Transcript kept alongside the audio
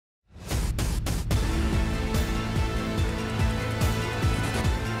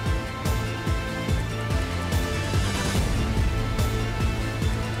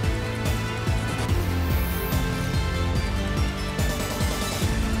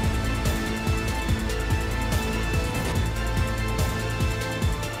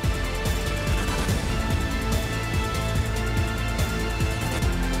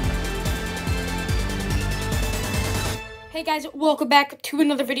Hey guys, welcome back to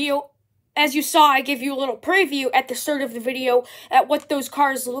another video. As you saw, I gave you a little preview at the start of the video at what those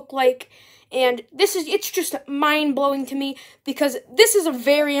cars look like. And it's just mind-blowing to me because this is a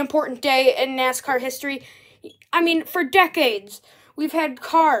very important day in NASCAR history. I mean, for decades, we've had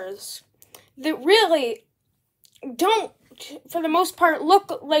cars that really don't, for the most part,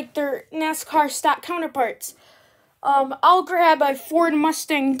 look like their NASCAR stock counterparts. I'll grab a Ford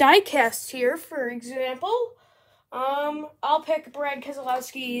Mustang diecast here, for example. I'll pick Brad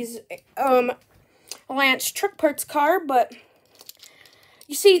Keselowski's, Lance Truck Parts car, but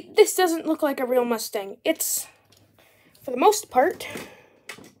you see, this doesn't look like a real Mustang. It's, for the most part,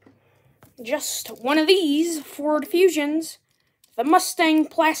 just one of these Ford Fusions, the Mustang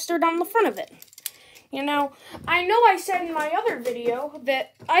plastered on the front of it. You know I said in my other video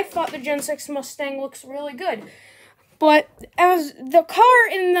that I thought the Gen 6 Mustang looks really good, but as the car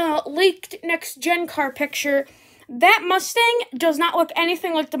in the leaked next-gen car picture, that Mustang does not look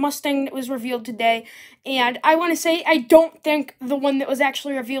anything like the Mustang that was revealed today. And I want to say I don't think the one that was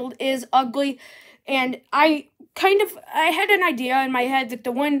actually revealed is ugly. And I had an idea in my head that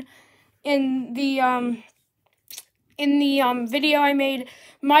the one in the video I made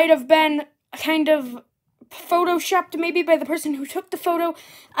might have been kind of photoshopped maybe by the person who took the photo.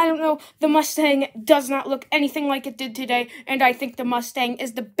 I don't know. The Mustang does not look anything like it did today, and I think the Mustang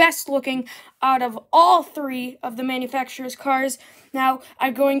is the best looking out of all three of the manufacturer's cars. Now,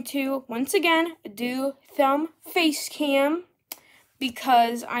 I'm going to, once again, do thumb face cam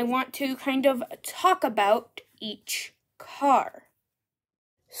because I want to kind of talk about each car.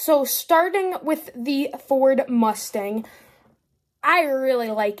 So, starting with the Ford Mustang, I really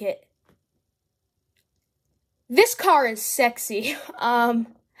like it. This car is sexy. Man,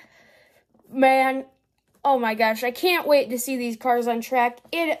 oh my gosh, I can't wait to see these cars on track.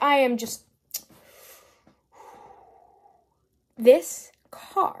 This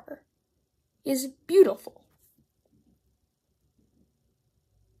car is beautiful.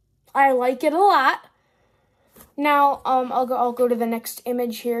 I like it a lot. Now, I'll go to the next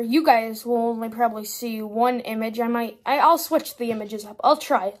image here. You guys will only probably see one image. I'll switch the images up. I'll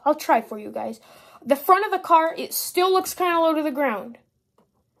try for you guys. The front of the car, it still looks kind of low to the ground.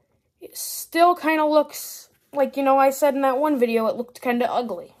 It still kind of looks like, I said in that one video, it looked kind of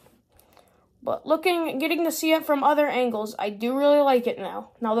ugly. But getting to see it from other angles, I do really like it now.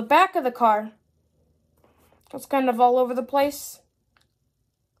 Now, the back of the car, it's kind of all over the place.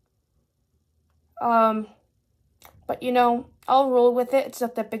 But, I'll roll with it. It's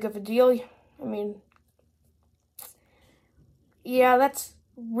not that big of a deal. I mean, yeah, that's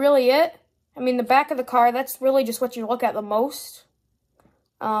really it. The back of the car, that's really just what you look at the most.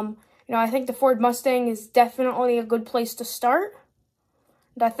 I think the Ford Mustang is definitely a good place to start.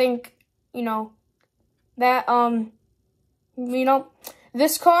 And I think,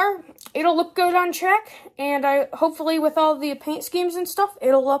 this car, it'll look good on track. And hopefully with all the paint schemes and stuff,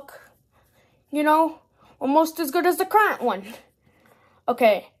 it'll look, almost as good as the current one.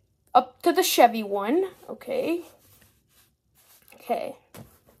 Okay, up to the Chevy one. Okay.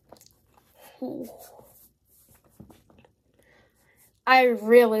 Ooh. I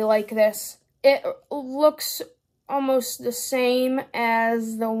really like this. It looks almost the same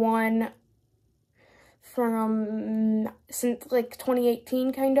as the one from since like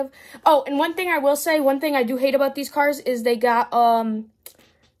 2018 kind of. Oh, and one thing I will say, one thing I do hate about these cars is they got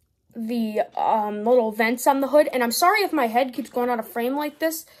the little vents on the hood, and I'm sorry if my head keeps going out of frame like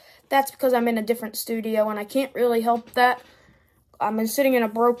this. That's because I'm in a different studio and I can't really help that. I'm sitting in a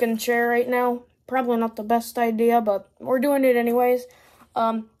broken chair right now. Probably not the best idea, but we're doing it anyways.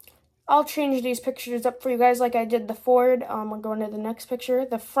 I'll change these pictures up for you guys like I did the Ford. We're going to the next picture.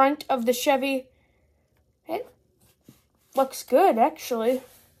 The front of the Chevy, it looks good, actually.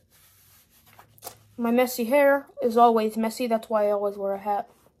 My messy hair is always messy. That's why I always wear a hat.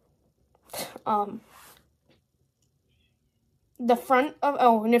 The front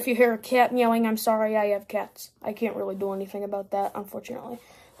of, and if you hear a cat meowing, I'm sorry, I have cats. I can't really do anything about that, unfortunately.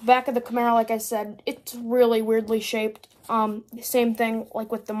 The back of the Camaro, like I said, it's really weirdly shaped. Same thing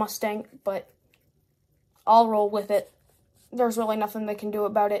like with the Mustang, but I'll roll with it. There's really nothing they can do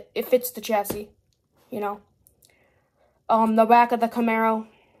about it. It fits the chassis, The back of the Camaro,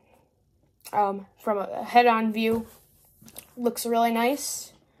 from a head-on view, looks really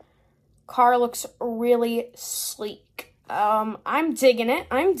nice. Car looks really sleek. I'm digging it.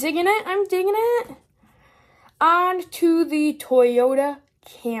 I'm digging it. On to the Toyota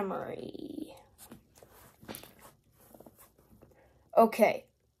Camry. Okay.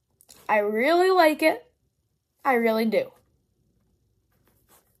 I really like it. I really do.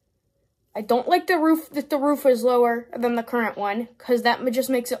 I don't like the roof, that the roof is lower than the current one, because that just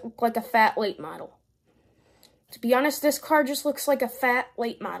makes it look like a fat late model. To be honest, this car just looks like a fat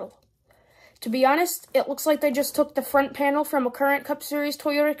late model. To be honest, it looks like they just took the front panel from a current Cup Series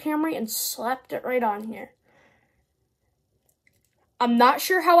Toyota Camry and slapped it right on here. I'm not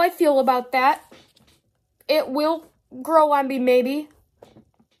sure how I feel about that. It will grow on me, maybe.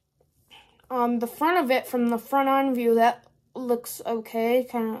 The front of it, from the front-on view, that looks okay.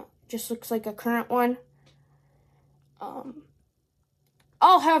 Kind of just looks like a current one.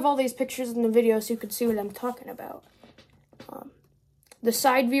 I'll have all these pictures in the video so you can see what I'm talking about. The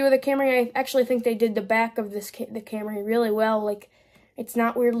side view of the Camry, I actually think they did the back of the Camry really well. Like, it's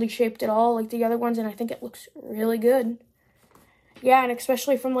not weirdly shaped at all like the other ones, and I think it looks really good. Yeah, and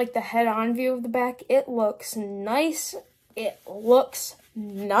especially from, like, the head-on view of the back, it looks nice. It looks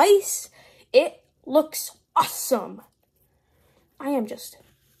nice. It looks awesome. I am just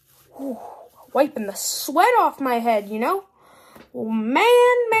wiping the sweat off my head, you know?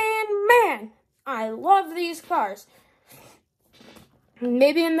 Man, I love these cars.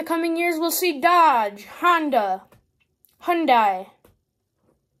 Maybe in the coming years we'll see Dodge, Honda, Hyundai,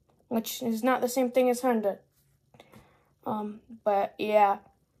 which is not the same thing as Honda. But yeah,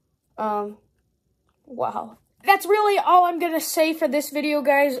 wow. That's really all I'm going to say for this video,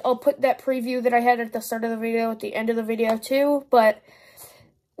 guys. I'll put that preview that I had at the start of the video at the end of the video, too. But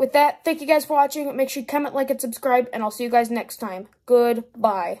with that, thank you guys for watching. Make sure you comment, like, and subscribe, and I'll see you guys next time.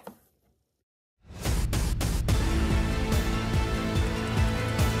 Goodbye.